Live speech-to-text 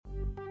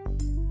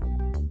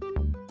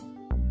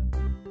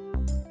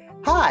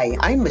Hi,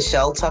 I'm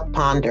Michelle Tuck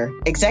Ponder,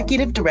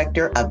 Executive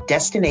Director of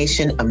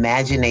Destination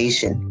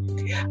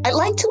Imagination. I'd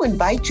like to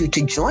invite you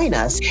to join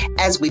us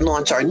as we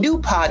launch our new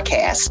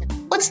podcast,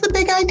 What's the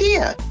Big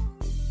Idea?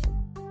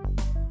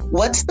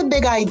 What's the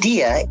Big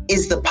Idea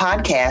is the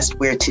podcast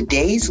where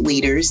today's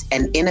leaders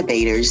and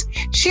innovators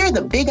share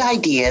the big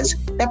ideas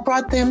that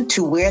brought them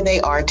to where they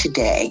are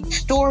today.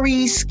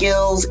 Stories,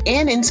 skills,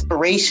 and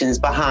inspirations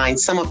behind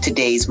some of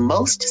today's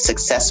most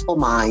successful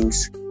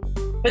minds.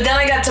 But then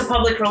I got to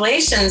public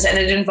relations and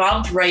it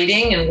involved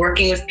writing and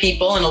working with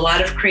people and a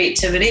lot of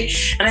creativity.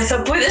 And I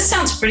thought, boy, this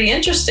sounds pretty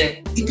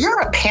interesting. If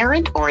you're a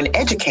parent or an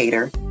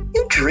educator,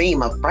 you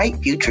dream of bright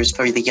futures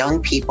for the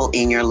young people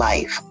in your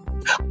life.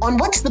 On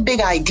What's the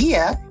Big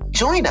Idea,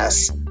 join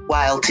us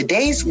while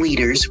today's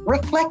leaders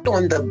reflect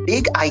on the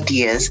big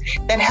ideas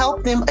that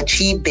help them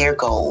achieve their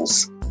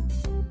goals.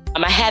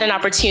 I had an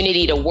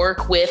opportunity to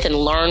work with and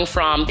learn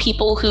from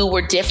people who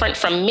were different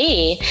from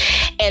me.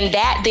 And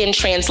that then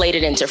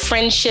translated into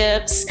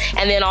friendships.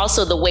 And then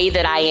also the way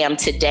that I am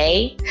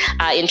today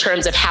in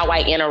terms of how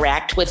I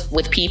interact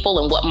with people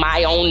and what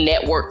my own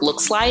network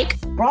looks like.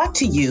 Brought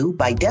to you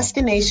by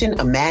Destination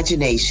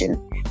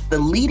Imagination, the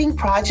leading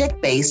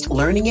project-based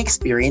learning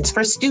experience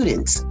for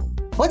students.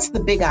 What's the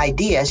Big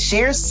Idea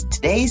shares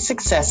today's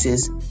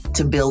successes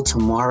to build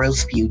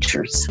tomorrow's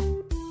futures.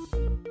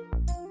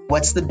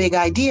 What's the Big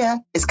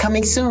Idea is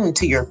coming soon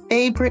to your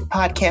favorite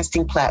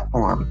podcasting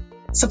platform.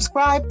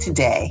 Subscribe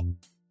today.